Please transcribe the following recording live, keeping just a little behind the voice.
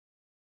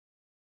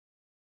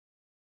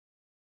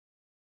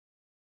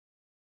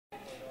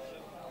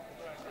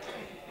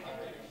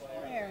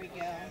There we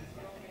go.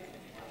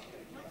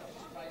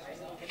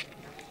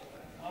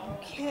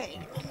 Okay.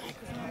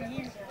 Microphone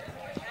here.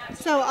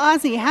 So,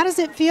 Ozzy, how does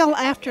it feel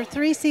after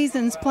 3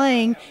 seasons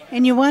playing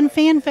and you won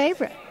fan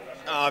favorite?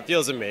 It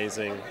feels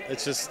amazing.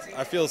 It's just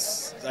I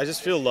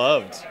just feel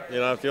loved.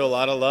 I feel a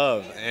lot of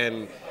love,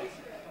 and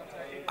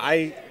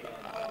I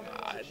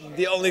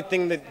the only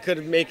thing that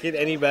could make it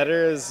any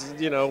better is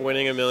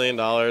winning $1 million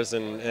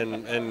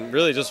and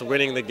really just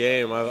winning the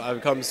game.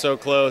 I've come so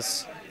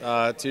close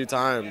 2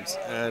 times,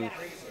 and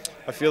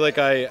I feel like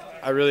I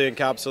really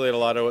encapsulate a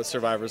lot of what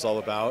Survivor's all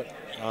about.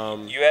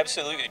 You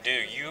absolutely do.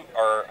 You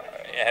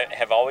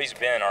have always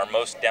been our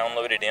most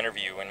downloaded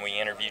interview when we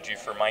interviewed you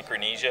for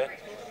Micronesia.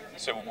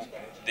 So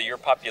your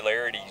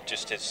popularity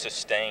just has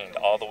sustained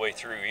all the way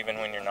through, even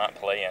when you're not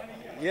playing.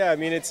 Yeah, I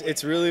mean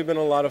it's really been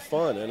a lot of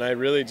fun, and I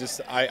really just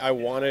I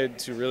wanted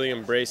to really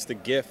embrace the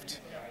gift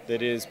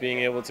that is being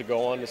able to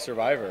go on to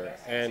Survivor,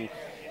 and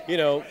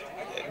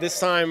this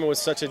time was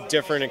such a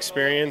different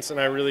experience, and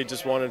I really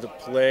just wanted to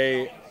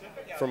play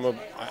from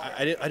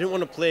I didn't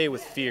want to play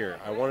with fear.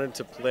 I wanted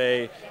to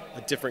play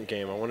a different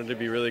game. I wanted to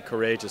be really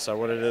courageous. I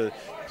wanted to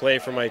play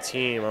for my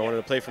team. I wanted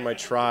to play for my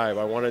tribe.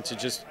 I wanted to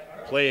just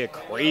play a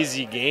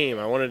crazy game.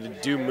 I wanted to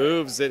do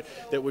moves that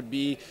would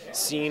be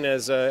seen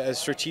as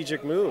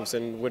strategic moves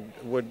and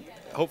would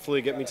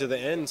hopefully get me to the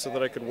end so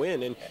that I could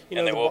win. And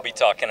that we'll be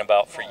talking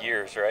about for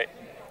years, right?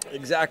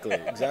 Exactly.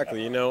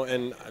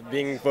 And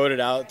being voted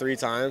out 3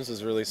 times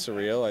was really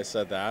surreal. I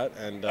said that,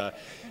 and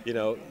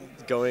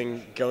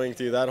going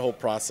through that whole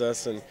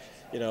process, and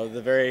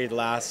the very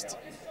last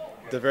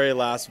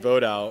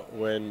vote out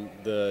when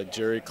the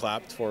jury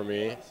clapped for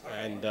me,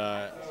 and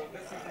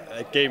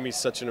it gave me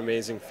such an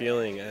amazing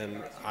feeling.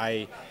 And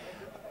I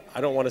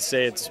don't want to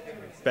say it's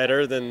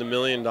better than the $1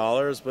 million,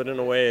 but in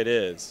a way it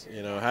is.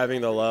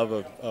 Having the love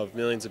of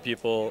millions of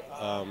people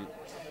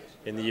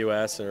in the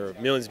U.S. or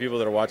millions of people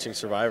that are watching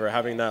Survivor,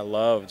 having that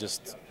love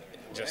just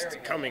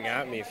coming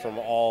at me from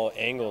all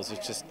angles,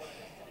 it's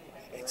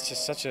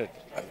just such an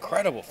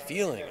incredible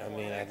feeling. I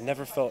mean, I've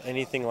never felt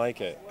anything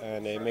like it,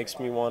 and it makes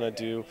me want to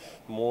do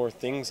more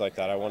things like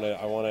that. I want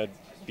to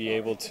be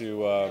able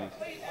to,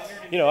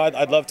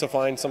 I'd love to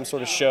find some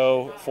sort of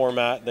show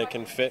format that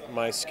can fit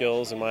my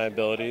skills and my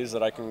abilities,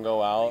 that I can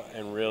go out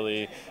and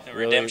really... The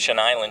Redemption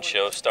Island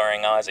show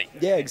starring Ozzy.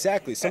 Yeah,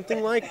 exactly.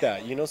 Something like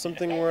that.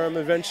 Something where I'm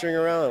adventuring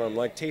around. I'm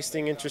like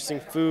tasting interesting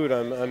food.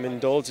 I'm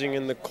indulging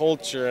in the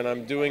culture, and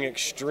I'm doing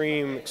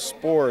extreme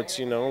sports,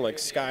 like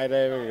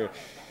skydiving or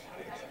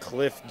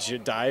cliff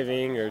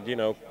diving,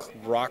 or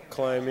rock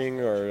climbing,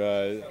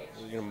 or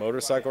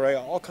motorcycle ride,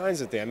 all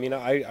kinds of things. I mean,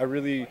 I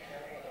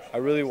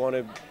really want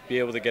to be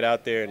able to get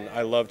out there, and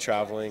I love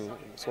traveling.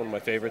 It's one of my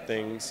favorite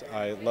things.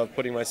 I love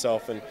putting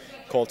myself in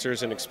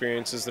cultures and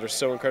experiences that are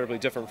so incredibly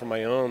different from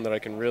my own that I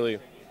can really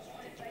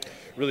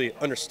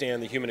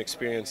understand the human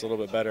experience a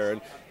little bit better.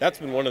 And that's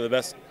been one of the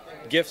best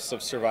gifts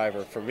of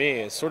Survivor for me,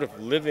 is sort of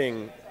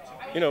living,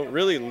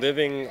 really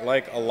living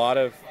like a lot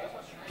of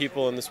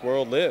people in this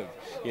world live.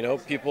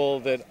 People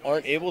that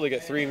aren't able to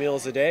get 3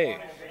 meals a day,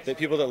 that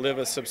people that live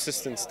a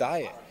subsistence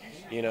diet,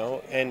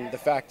 and the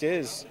fact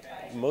is,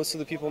 most of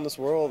the people in this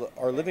world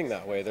are living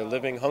that way. They're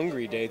living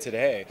hungry day to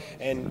day.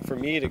 And for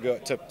me to go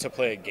to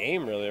play a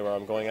game, really, where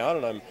I'm going out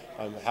and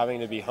I'm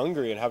having to be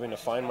hungry and having to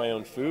find my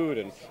own food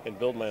and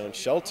build my own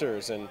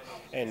shelters and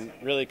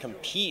really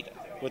compete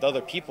with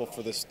other people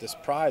for this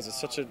prize, it's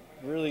such a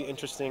really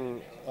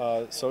interesting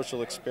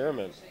social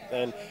experiment.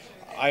 And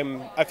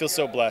I feel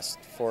so blessed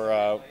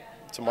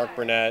to Mark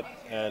Burnett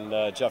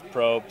and Jeff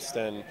Probst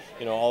and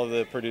all of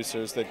the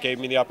producers that gave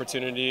me the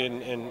opportunity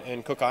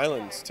in Cook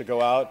Islands to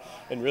go out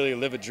and really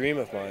live a dream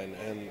of mine.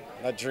 And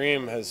that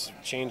dream has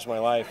changed my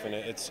life, and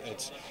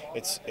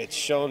it's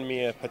shown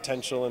me a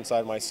potential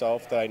inside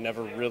myself that I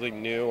never really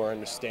knew or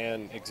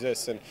understand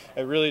exists. And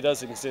it really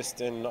does exist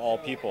in all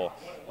people.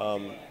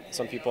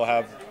 Some people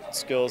have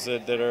skills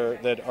that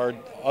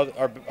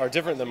are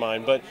different than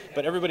mine, but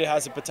everybody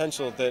has a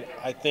potential that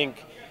I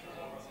think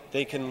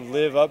they can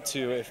live up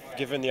to if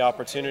given the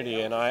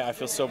opportunity. And I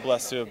feel so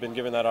blessed to have been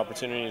given that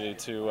opportunity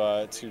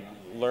to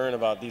learn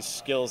about these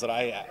skills that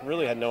I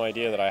really had no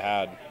idea that I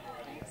had.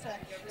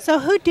 So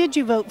who did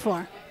you vote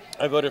for?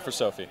 I voted for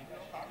Sophie.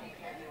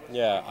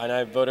 Yeah, and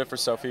I voted for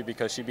Sophie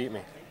because she beat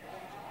me.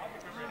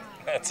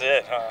 That's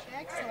it, huh?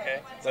 Excellent.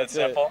 Okay. Is that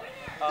simple?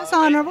 That's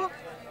honorable.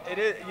 It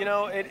is,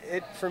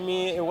 it for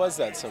me, it was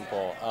that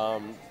simple.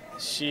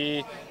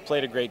 She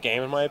played a great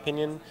game, in my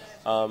opinion.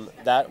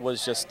 That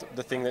was just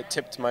the thing that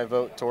tipped my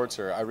vote towards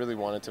her. I really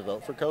wanted to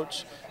vote for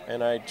Coach,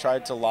 and I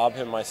tried to lob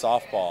him my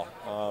softball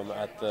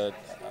at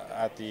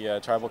the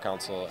tribal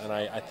council. And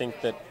I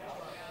think that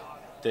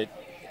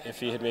if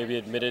he had maybe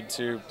admitted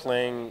to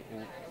playing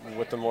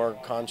with a more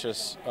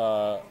conscious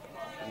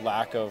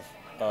lack of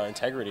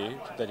integrity,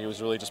 that he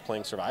was really just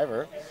playing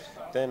Survivor,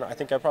 then I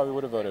think I probably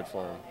would have voted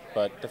for him.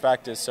 But the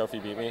fact is, Sophie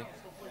beat me,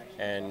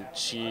 and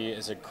she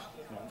is an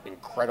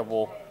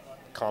incredible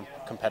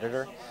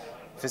competitor,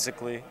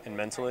 physically and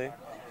mentally.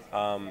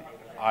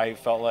 I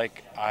felt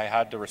like I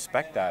had to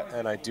respect that,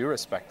 and I do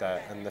respect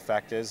that. And the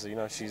fact is,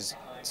 she's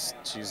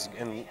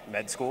in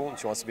med school and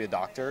she wants to be a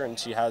doctor, and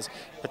she has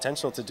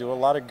potential to do a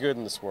lot of good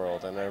in this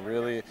world. And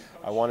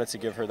I wanted to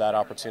give her that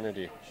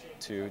opportunity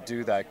to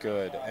do that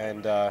good.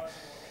 And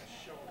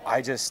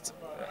I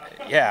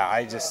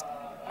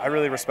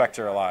really respect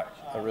her a lot.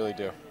 I really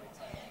do.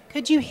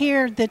 Could you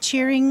hear the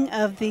cheering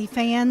of the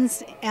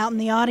fans out in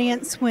the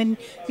audience when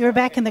you were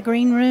back in the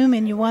green room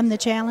and you won the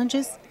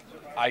challenges?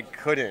 I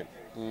couldn't.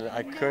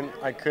 I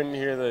couldn't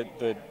hear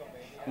the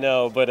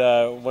no, but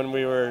when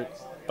we were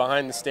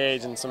behind the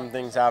stage and some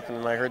things happened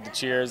and I heard the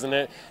cheers, and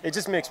it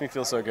just makes me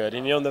feel so good.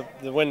 And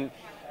when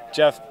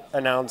Jeff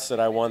announced that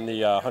I won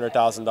the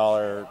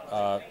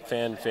 $100,000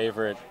 fan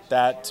favorite,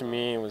 that to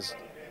me was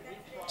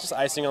just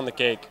icing on the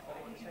cake.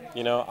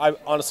 I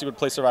honestly would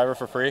play Survivor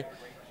for free.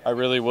 I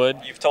really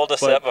would. You've told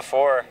us that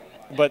before.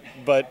 But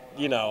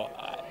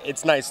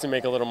it's nice to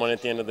make a little money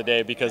at the end of the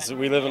day, because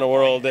we live in a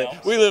world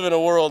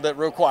that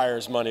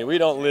requires money. We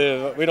don't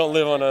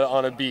live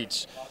on a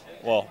beach.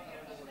 Well,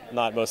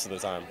 not most of the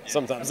time.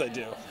 Sometimes I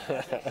do.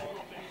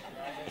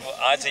 Well,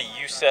 Ozzy,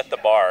 you set the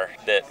bar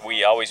that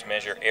we always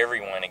measure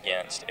everyone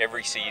against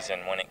every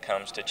season when it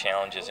comes to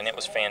challenges, and it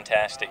was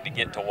fantastic to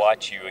get to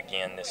watch you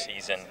again this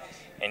season.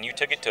 And you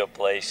took it to a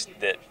place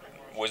that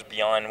was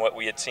beyond what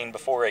we had seen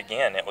before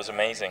again. It was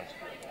amazing.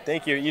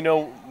 Thank you.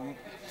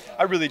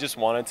 I really just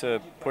wanted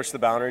to push the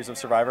boundaries of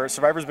Survivor.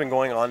 Survivor's been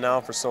going on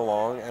now for so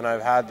long, and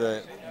I've had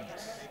the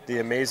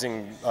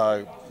amazing,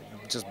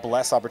 just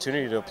blessed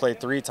opportunity to play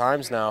 3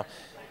 times now.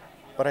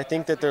 But I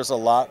think that there's a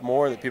lot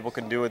more that people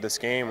can do with this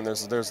game, and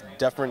there's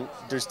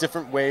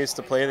different ways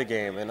to play the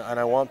game, and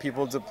I want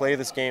people to play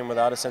this game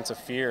without a sense of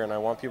fear, and I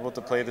want people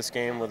to play this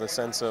game with a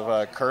sense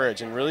of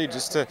courage, and really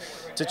just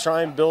to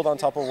try and build on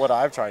top of what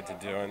I've tried to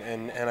do,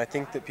 and I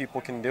think that people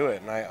can do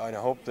it, and I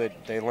hope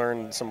that they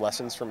learn some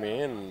lessons from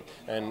me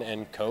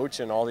and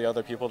Coach and all the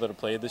other people that have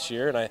played this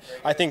year, and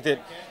I think that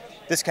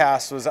this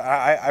cast was,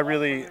 I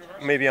really,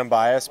 maybe I'm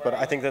biased, but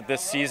I think that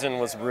this season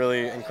was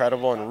really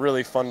incredible and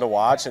really fun to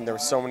watch, and there were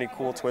so many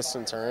cool twists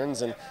and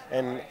turns, and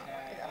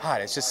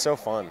God, it's just so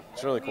fun.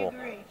 It's really cool.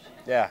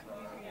 Yeah.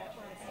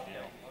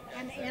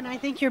 And I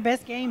think your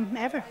best game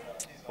ever.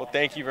 Well,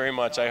 thank you very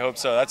much. I hope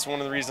so. That's one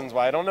of the reasons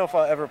why I don't know if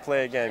I'll ever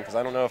play again, because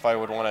I don't know if I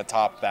would want to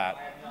top that.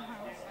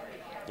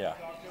 Yeah.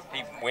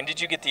 Hey, when did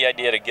you get the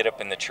idea to get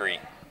up in the tree?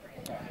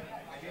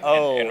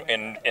 Oh.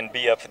 And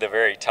be up at the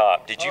very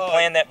top. Did you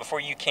plan that before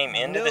you came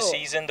into the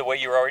season, the way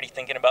you were already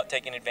thinking about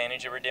taking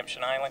advantage of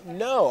Redemption Island?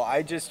 No,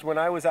 when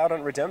I was out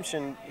on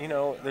Redemption,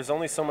 there's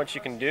only so much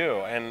you can do.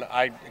 And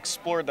I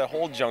explored the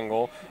whole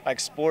jungle. I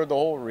explored the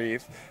whole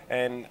reef.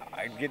 And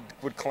I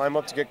would climb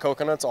up to get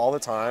coconuts all the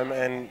time.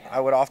 And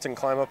I would often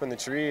climb up in the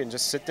tree and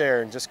just sit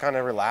there and just kind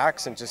of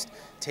relax and just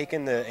take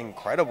in the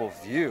incredible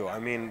view. I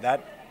mean,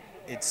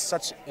 it's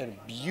such a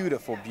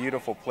beautiful,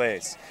 beautiful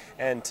place,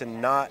 and to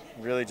not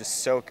really just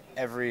soak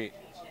every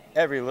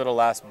little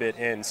last bit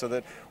in, so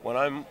that when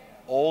I'm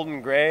old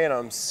and gray and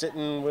I'm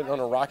sitting on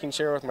a rocking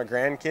chair with my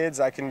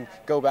grandkids, I can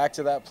go back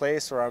to that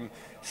place where I'm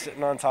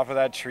sitting on top of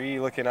that tree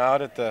looking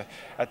out at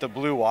the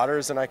blue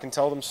waters, and I can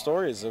tell them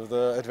stories of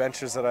the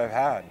adventures that I've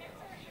had.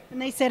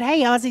 And they said,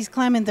 "Hey, Ozzy's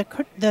climbing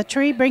the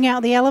tree. Bring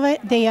out the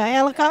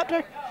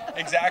helicopter."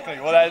 Exactly.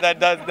 Well,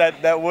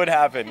 that would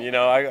happen.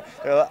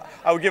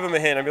 I would give them a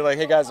hint. I'd be like,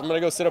 "Hey guys, I'm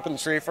gonna go sit up in the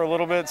tree for a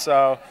little bit."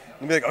 So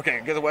they'd be like,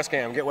 "Okay, get West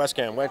Cam.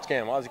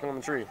 Ozzy, come on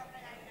the tree."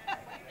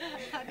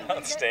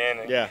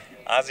 Outstanding. Yeah.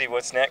 Ozzy,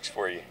 what's next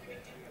for you?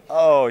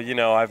 Oh,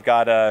 I've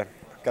got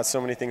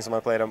so many things on my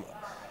plate.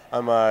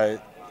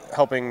 I'm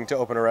helping to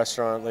open a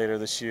restaurant later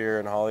this year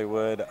in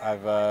Hollywood.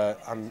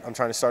 I'm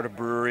trying to start a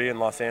brewery in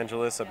Los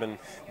Angeles. I've been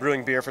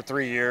brewing beer for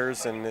 3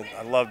 years, and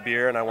I love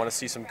beer, and I want to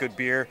see some good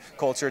beer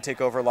culture take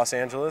over Los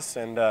Angeles.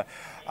 And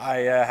I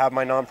have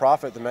my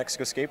nonprofit, the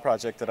Mexico Skate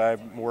Project, that I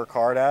work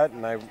hard at,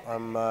 and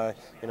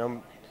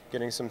I'm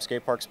getting some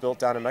skate parks built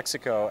down in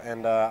Mexico,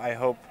 and I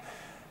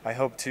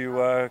hope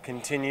to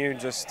continue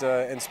just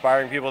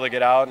inspiring people to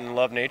get out and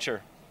love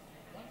nature.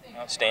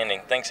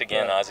 Outstanding. Thanks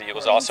again, Ozzy. It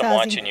was awesome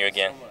watching you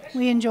again.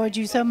 We enjoyed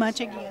you so much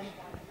again.